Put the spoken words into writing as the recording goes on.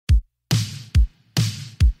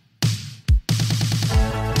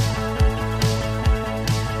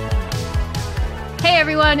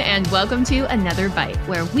everyone, and welcome to Another Bite,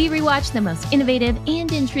 where we rewatch the most innovative and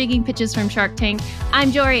intriguing pitches from Shark Tank. I'm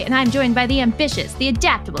Jorie, and I'm joined by the ambitious, the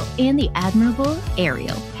adaptable, and the admirable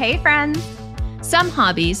Ariel. Hey, friends. Some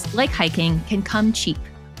hobbies, like hiking, can come cheap.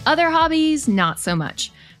 Other hobbies, not so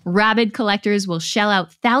much. Rabid collectors will shell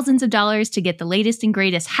out thousands of dollars to get the latest and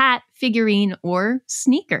greatest hat, figurine, or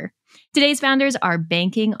sneaker. Today's founders are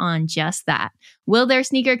banking on just that. Will their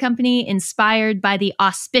sneaker company, inspired by the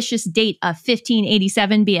auspicious date of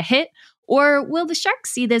 1587, be a hit? Or will the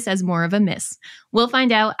sharks see this as more of a miss? We'll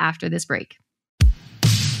find out after this break.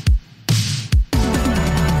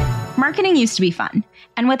 Marketing used to be fun.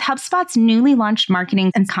 And with HubSpot's newly launched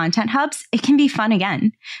marketing and content hubs, it can be fun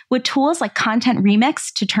again. With tools like Content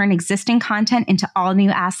Remix to turn existing content into all new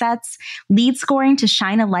assets, lead scoring to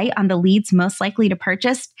shine a light on the leads most likely to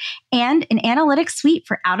purchase, and an analytics suite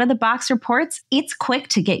for out-of-the-box reports, it's quick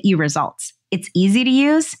to get you results. It's easy to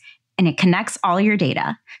use, and it connects all your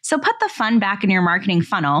data. So put the fun back in your marketing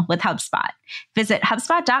funnel with HubSpot. Visit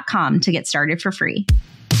HubSpot.com to get started for free.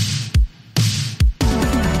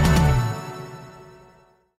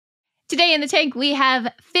 Today in the tank, we have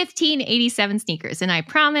 1587 sneakers. And I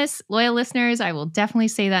promise, loyal listeners, I will definitely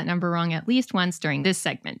say that number wrong at least once during this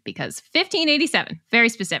segment because 1587, very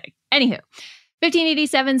specific. Anywho,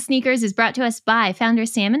 1587 sneakers is brought to us by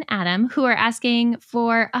founders Sam and Adam, who are asking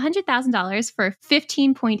for $100,000 for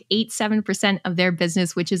 15.87% of their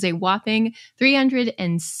business, which is a whopping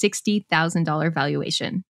 $360,000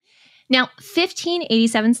 valuation. Now,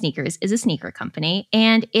 1587 Sneakers is a sneaker company,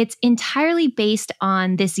 and it's entirely based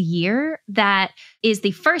on this year that is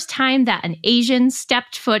the first time that an Asian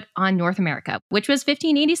stepped foot on North America, which was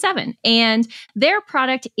 1587. And their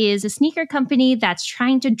product is a sneaker company that's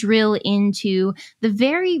trying to drill into the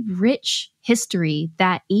very rich history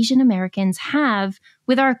that Asian Americans have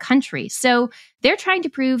with our country. So they're trying to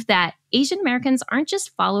prove that Asian Americans aren't just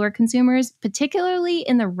follower consumers, particularly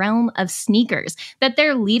in the realm of sneakers, that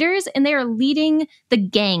they're leaders and they are leading the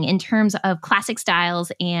gang in terms of classic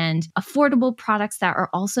styles and affordable products that are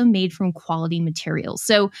also made from quality materials.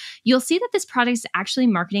 So you'll see that this product is actually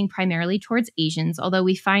marketing primarily towards Asians, although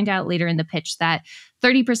we find out later in the pitch that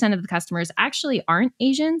 30% of the customers actually aren't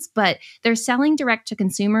Asians, but they're selling direct to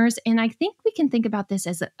consumers. And I think we can think about this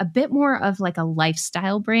as a bit more of like a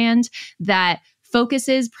lifestyle brand that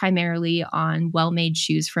focuses primarily on well-made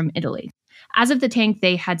shoes from Italy. As of the tank,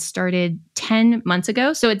 they had started 10 months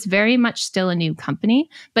ago, so it's very much still a new company.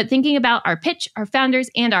 But thinking about our pitch, our founders,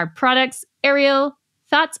 and our products, Ariel,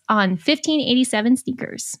 thoughts on 1587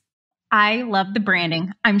 sneakers? I love the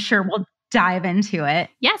branding. I'm sure we'll dive into it.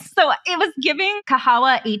 Yes. So it was giving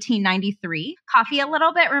Kahawa 1893 coffee a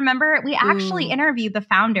little bit. Remember, we actually interviewed the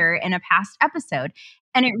founder in a past episode.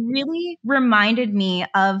 And it really reminded me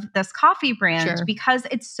of this coffee brand because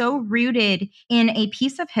it's so rooted in a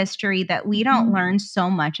piece of history that we don't learn so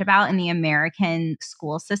much about in the American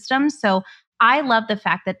school system. So I love the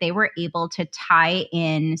fact that they were able to tie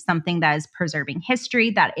in something that is preserving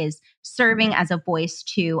history, that is serving as a voice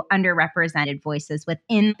to underrepresented voices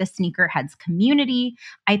within the sneakerheads community.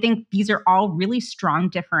 I think these are all really strong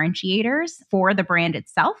differentiators for the brand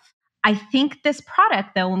itself. I think this product,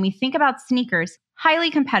 though, when we think about sneakers, highly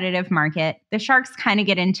competitive market. The sharks kind of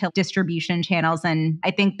get into distribution channels, and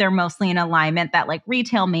I think they're mostly in alignment that like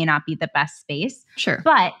retail may not be the best space. Sure.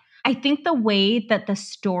 But I think the way that the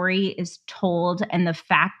story is told and the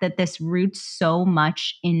fact that this roots so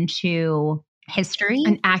much into history,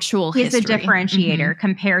 an actual is history, a differentiator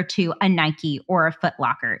compared to a Nike or a Foot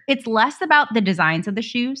Locker. It's less about the designs of the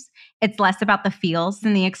shoes. It's less about the feels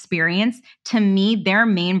and the experience. To me, their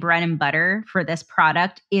main bread and butter for this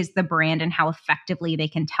product is the brand and how effectively they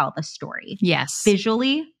can tell the story. Yes.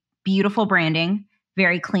 Visually, beautiful branding,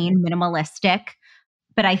 very clean, minimalistic.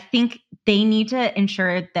 But I think they need to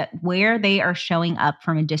ensure that where they are showing up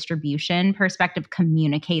from a distribution perspective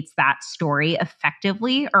communicates that story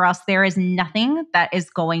effectively, or else there is nothing that is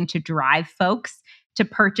going to drive folks to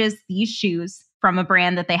purchase these shoes from a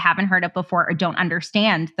brand that they haven't heard of before or don't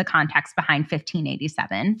understand the context behind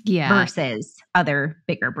 1587 versus other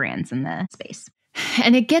bigger brands in the space.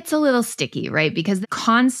 And it gets a little sticky, right? Because the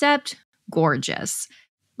concept, gorgeous.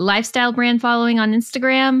 Lifestyle brand following on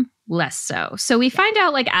Instagram, less so. So we find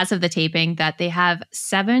out, like, as of the taping, that they have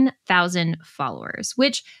 7,000 followers,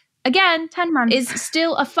 which, again, 10 months is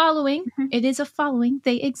still a following. It is a following.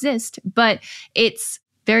 They exist. But it's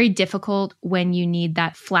very difficult when you need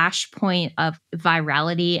that flashpoint of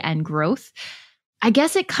virality and growth. I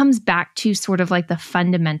guess it comes back to sort of like the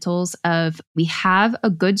fundamentals of we have a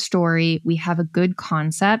good story, we have a good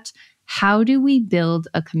concept. How do we build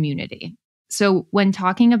a community? So when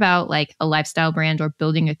talking about like a lifestyle brand or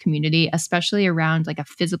building a community, especially around like a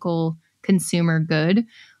physical consumer good,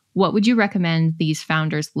 what would you recommend these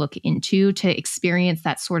founders look into to experience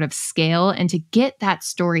that sort of scale and to get that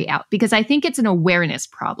story out? Because I think it's an awareness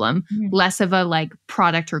problem, less of a like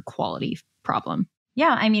product or quality problem.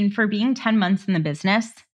 Yeah, I mean, for being 10 months in the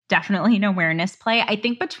business, definitely an awareness play. I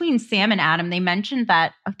think between Sam and Adam, they mentioned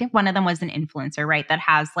that I think one of them was an influencer, right? That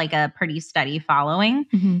has like a pretty steady following.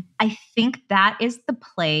 I think that is the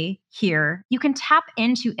play here. You can tap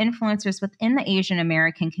into influencers within the Asian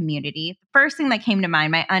American community. The first thing that came to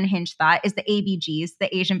mind, my unhinged thought, is the ABGs,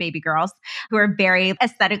 the Asian baby girls, who are very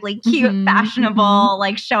aesthetically cute, fashionable,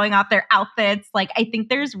 like showing off their outfits. Like, I think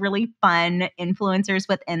there's really fun influencers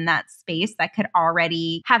within that space that could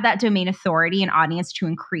already have that domain authority and audience to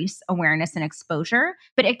increase awareness and exposure.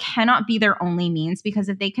 But it cannot be their only means, because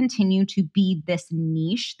if they continue to be this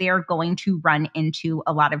niche, they are going to run into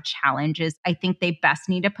a lot of challenges. I think they best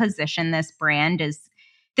need to position this brand as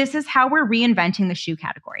this is how we're reinventing the shoe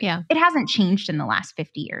category. Yeah. It hasn't changed in the last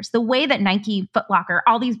 50 years. The way that Nike, Foot Locker,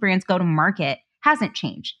 all these brands go to market hasn't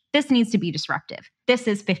changed. This needs to be disruptive. This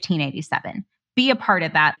is 1587. Be a part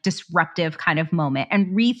of that disruptive kind of moment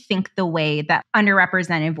and rethink the way that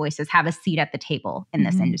underrepresented voices have a seat at the table in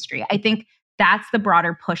this industry. I think that's the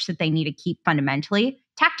broader push that they need to keep fundamentally.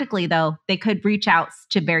 Tactically, though, they could reach out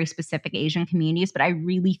to very specific Asian communities, but I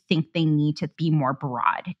really think they need to be more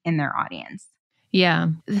broad in their audience. Yeah.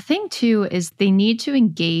 The thing, too, is they need to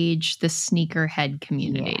engage the sneakerhead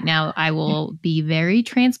community. Yeah. Now, I will be very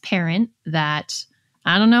transparent that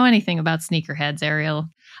I don't know anything about sneakerheads, Ariel.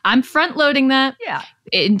 I'm front loading that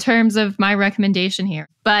in terms of my recommendation here.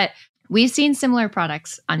 But we've seen similar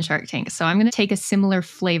products on Shark Tank. So I'm going to take a similar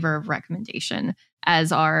flavor of recommendation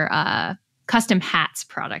as our custom hats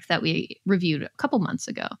product that we reviewed a couple months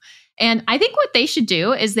ago. And I think what they should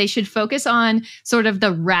do is they should focus on sort of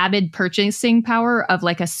the rabid purchasing power of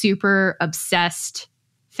like a super obsessed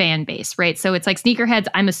fan base, right? So it's like sneakerheads,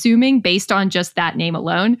 I'm assuming based on just that name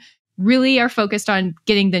alone, really are focused on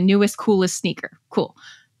getting the newest, coolest sneaker. Cool.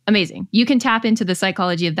 Amazing. You can tap into the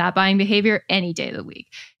psychology of that buying behavior any day of the week.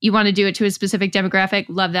 You want to do it to a specific demographic,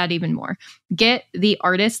 love that even more. Get the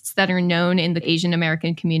artists that are known in the Asian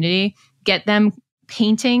American community, get them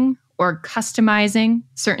painting or customizing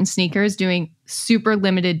certain sneakers, doing super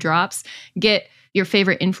limited drops. Get your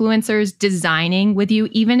favorite influencers designing with you,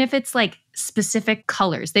 even if it's like specific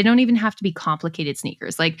colors. They don't even have to be complicated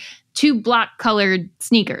sneakers, like 2 block colored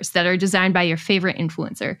sneakers that are designed by your favorite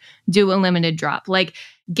influencer. Do a limited drop. Like,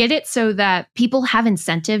 get it so that people have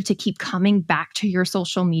incentive to keep coming back to your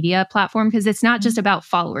social media platform, because it's not just about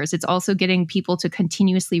followers. It's also getting people to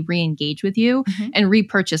continuously re-engage with you and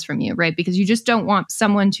repurchase from you, right? Because you just don't want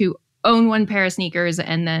someone to own one pair of sneakers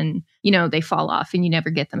and then, you know, they fall off and you never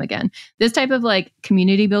get them again. This type of like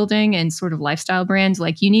community building and sort of lifestyle brands,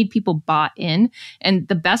 like you need people bought in. And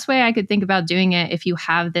the best way I could think about doing it if you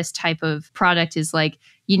have this type of product is like,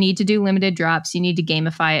 you need to do limited drops. You need to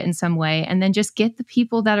gamify it in some way. And then just get the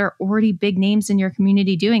people that are already big names in your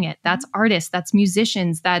community doing it. That's artists, that's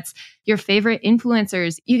musicians, that's your favorite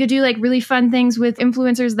influencers. You could do like really fun things with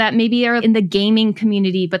influencers that maybe are in the gaming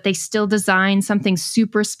community, but they still design something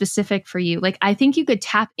super specific for you. Like, I think you could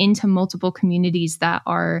tap into multiple communities that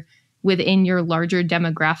are within your larger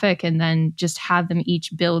demographic and then just have them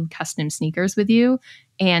each build custom sneakers with you.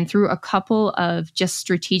 And through a couple of just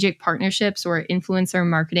strategic partnerships or influencer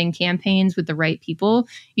marketing campaigns with the right people,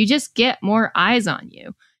 you just get more eyes on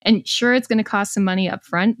you. And sure, it's going to cost some money up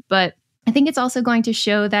front, but I think it's also going to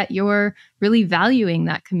show that you're really valuing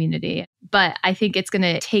that community. But I think it's going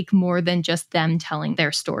to take more than just them telling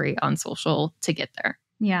their story on social to get there.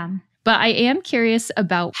 Yeah. But I am curious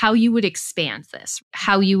about how you would expand this,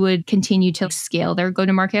 how you would continue to scale their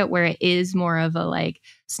go-to-market where it is more of a like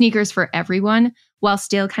sneakers for everyone while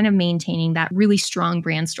still kind of maintaining that really strong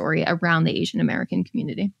brand story around the Asian American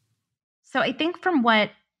community. So I think from what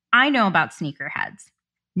I know about sneakerheads,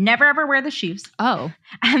 never ever wear the shoes. Oh.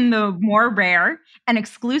 And the more rare and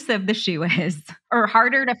exclusive the shoe is, or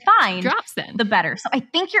harder to find, drops then, the better. So I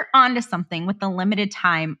think you're onto something with the limited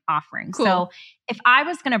time offering. Cool. So if I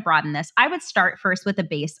was going to broaden this, I would start first with a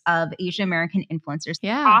base of Asian American influencers.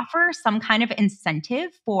 Yeah. Offer some kind of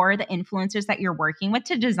incentive for the influencers that you're working with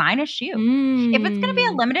to design a shoe. If it's going to be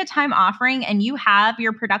a limited time offering and you have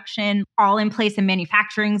your production all in place and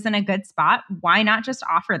manufacturing's in a good spot, why not just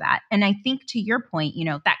offer that? And I think to your point, you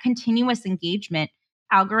know, that continuous engagement,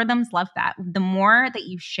 algorithms love that. The more that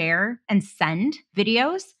you share and send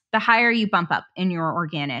videos, the higher you bump up in your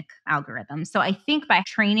organic algorithm. So I think by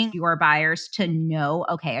training your buyers to know,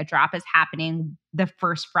 okay, a drop is happening the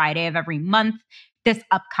first Friday of every month, this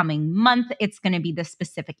upcoming month, it's going to be this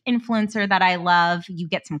specific influencer that I love. You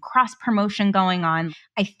get some cross promotion going on.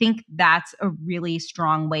 I think that's a really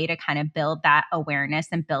strong way to kind of build that awareness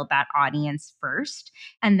and build that audience first.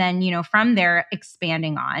 And then, from there,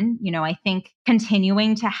 expanding on, I think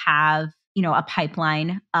continuing to have, a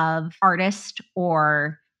pipeline of artists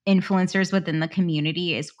or influencers within the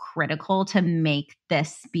community is critical to make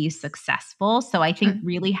this be successful. So I think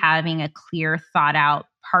really having a clear, thought out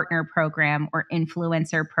partner program or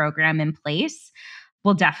influencer program in place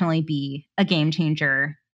will definitely be a game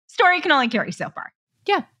changer. Story can only carry so far.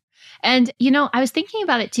 Yeah. And, I was thinking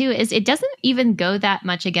about it too, is it doesn't even go that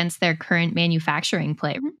much against their current manufacturing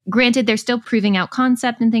play. Granted, they're still proving out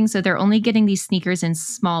concept and things, so they're only getting these sneakers in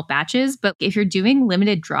small batches. But if you're doing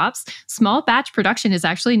limited drops, small batch production is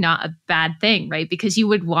actually not a bad thing, right? Because you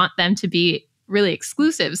would want them to be really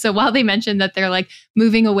exclusive. So while they mentioned that they're like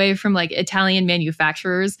moving away from like Italian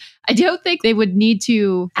manufacturers, I don't think they would need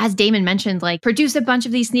to, as Damon mentioned, like produce a bunch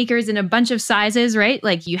of these sneakers in a bunch of sizes, right?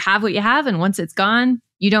 Like you have what you have, and once it's gone,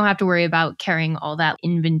 you don't have to worry about carrying all that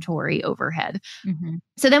inventory overhead.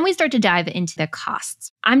 So then we start to dive into the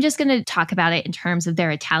costs. I'm just going to talk about it in terms of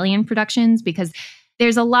their Italian productions because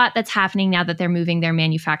there's a lot that's happening now that they're moving their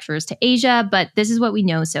manufacturers to Asia, but this is what we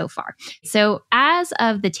know so far. So as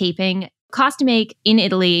of the taping, cost to make in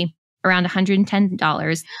Italy, around $110.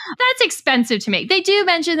 That's expensive to make. They do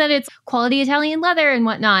mention that it's quality Italian leather and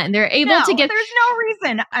whatnot, and they're able to get... There's no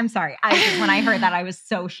reason. I'm sorry. When I heard that, I was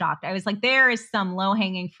so shocked. I was like, there is some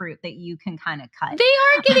low-hanging fruit that you can kind of cut. They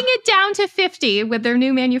are getting it down to 50 with their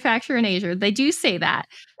new manufacturer in Asia. They do say that.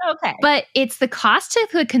 Okay. But it's the cost to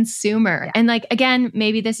the consumer. Yeah. And like, again,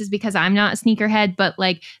 maybe this is because I'm not a sneakerhead, but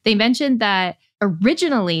like they mentioned that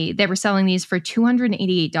originally, they were selling these for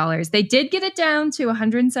 $288. They did get it down to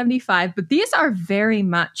 $175, but these are very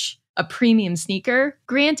much a premium sneaker.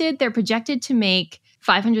 Granted, they're projected to make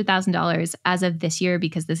 $500,000 as of this year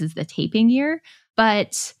because this is the taping year,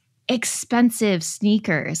 but expensive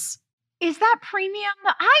sneakers. Is that premium?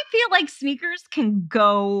 I feel like sneakers can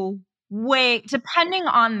go way, depending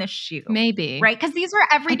on the shoe. Maybe. Right? Because these are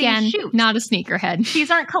everyday shoes. Not a sneakerhead.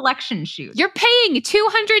 These aren't collection shoes. You're paying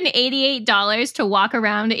 $288 to walk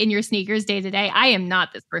around in your sneakers day to day. I am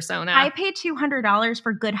not this persona. I paid $200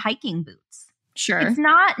 for good hiking boots. Sure. It's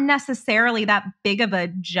not necessarily that big of a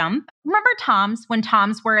jump. Remember Toms, when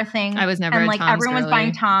Toms were a thing? I was never and a like Toms everyone's girly.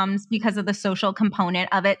 buying Toms because of the social component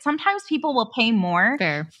of it. Sometimes people will pay more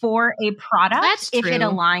for a product if it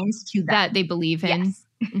aligns to them. That they believe in. Yes.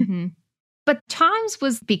 Mm-hmm. But Toms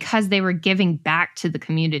was because they were giving back to the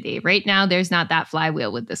community. Right now, there's not that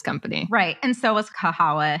flywheel with this company. Right. And so was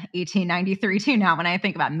Kahawa 1893 too. Now, when I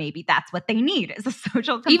think about maybe that's what they need is a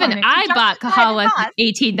social component. Even I bought Kahawa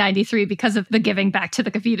 1893 because of the giving back to the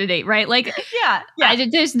community, right? Like,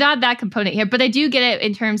 there's not that component here. But I do get it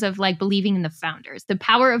in terms of like believing in the founders. The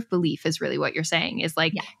power of belief is really what you're saying is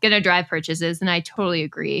like going to drive purchases. And I totally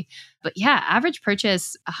agree. But yeah, average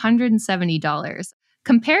purchase, $170.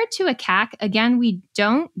 Compared to a CAC, again, we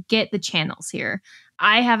don't get the channels here.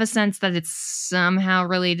 I have a sense that it's somehow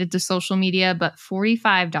related to social media, but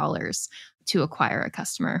 $45 to acquire a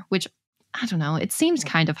customer, which I don't know, it seems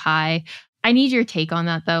kind of high. I need your take on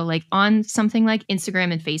that though. Like on something like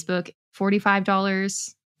Instagram and Facebook,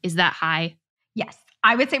 $45, is that high? Yes.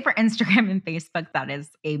 I would say for Instagram and Facebook, that is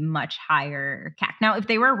a much higher CAC. Now, if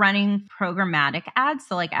they were running programmatic ads,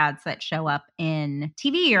 so like ads that show up in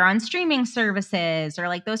TV or on streaming services or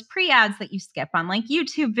like those pre-ads that you skip on like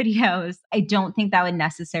YouTube videos, I don't think that would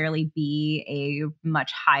necessarily be a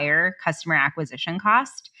much higher customer acquisition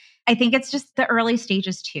cost. I think it's just the early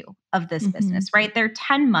stages too of this business, right? They're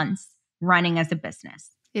 10 months running as a business.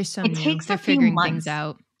 They're so it new. takes They're a few figuring months. things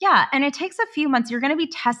out. Yeah. And it takes a few months. You're going to be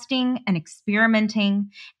testing and experimenting.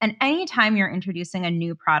 And anytime you're introducing a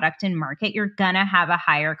new product in market, you're going to have a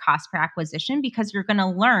higher cost per acquisition because you're going to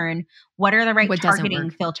learn what are the right targeting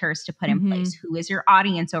filters to put in place. Who is your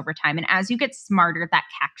audience over time? And as you get smarter, that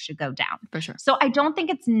CAC should go down. For sure. So I don't think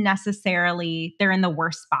it's necessarily they're in the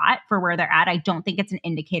worst spot for where they're at. I don't think it's an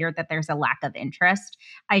indicator that there's a lack of interest.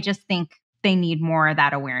 I just think they need more of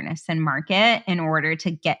that awareness and market in order to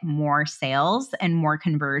get more sales and more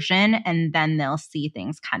conversion. And then they'll see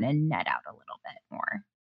things kind of net out a little bit more.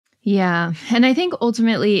 Yeah. And I think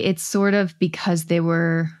ultimately it's sort of because they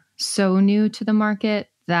were so new to the market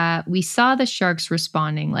that we saw the sharks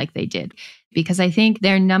responding like they did. Because I think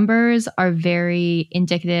their numbers are very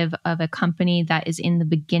indicative of a company that is in the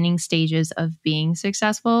beginning stages of being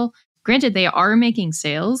successful. Granted, they are making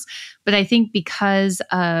sales, but I think because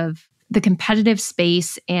of the competitive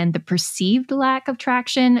space and the perceived lack of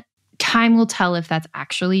traction, time will tell if that's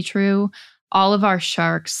actually true. all of our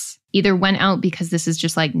sharks either went out because this is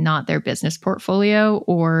just like not their business portfolio,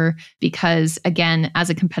 or because, again, as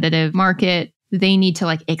a competitive market, they need to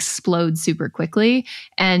like explode super quickly.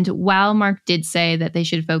 And while Mark did say that they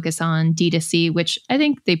should focus on D2C, which I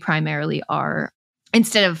think they primarily are,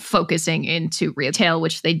 instead of focusing into retail,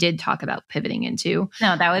 which they did talk about pivoting into.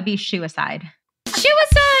 No, that would be shoe-aside.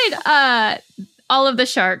 Shoe-aside! All of the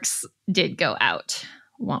sharks did go out.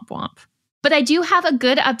 Womp womp. But I do have a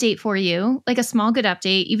good update for you, like a small good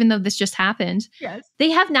update, even though this just happened. Yes. They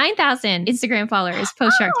have 9,000 Instagram followers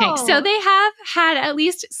post Shark Tank. So they have had at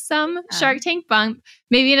least some Shark Tank bump.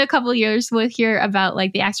 Maybe in a couple of years, we'll hear about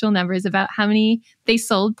like the actual numbers about how many they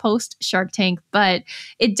sold post Shark Tank. But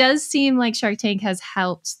it does seem like Shark Tank has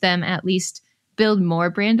helped them at least build more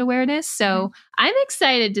brand awareness. So I'm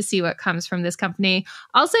excited to see what comes from this company.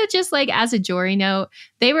 Also, just like as a Jorie note,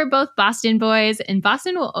 they were both Boston boys, and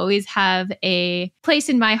Boston will always have a place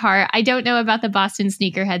in my heart. I don't know about the Boston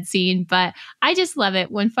sneakerhead scene, but I just love it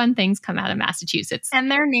when fun things come out of Massachusetts. And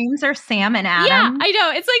their names are Sam and Adam. Yeah, I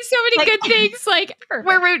know. It's like so many good things. Like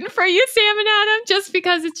we're rooting for you, Sam and Adam, just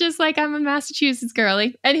because it's just like I'm a Massachusetts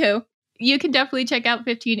girly. Anywho. You can definitely check out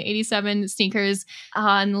 1587 Sneakers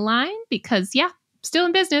online because, yeah, still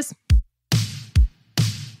in business.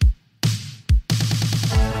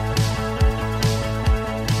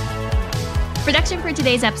 Production for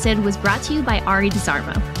today's episode was brought to you by Arie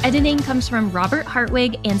Desormeaux. Editing comes from Robert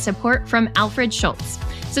Hartwig and support from Alfred Schulz.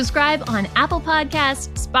 Subscribe on Apple Podcasts,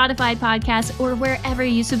 Spotify Podcasts, or wherever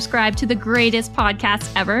you subscribe to the greatest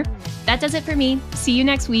podcasts ever. That does it for me. See you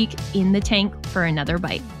next week in the tank for another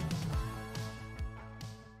bite.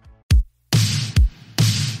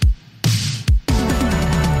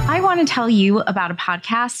 I want to tell you about a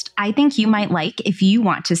podcast I think you might like if you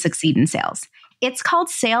want to succeed in sales. It's called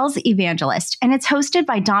Sales Evangelist, and it's hosted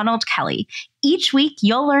by Donald Kelly. Each week,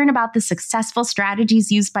 you'll learn about the successful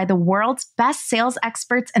strategies used by the world's best sales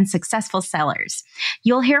experts and successful sellers.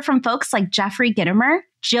 You'll hear from folks like Jeffrey Gitomer,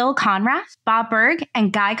 Jill Conrath, Bob Berg,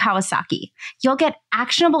 and Guy Kawasaki. You'll get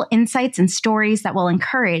actionable insights and stories that will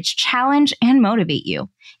encourage, challenge, and motivate you.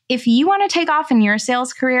 If you want to take off in your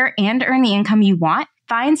sales career and earn the income you want,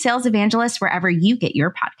 find Sales Evangelist wherever you get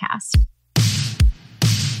your podcast.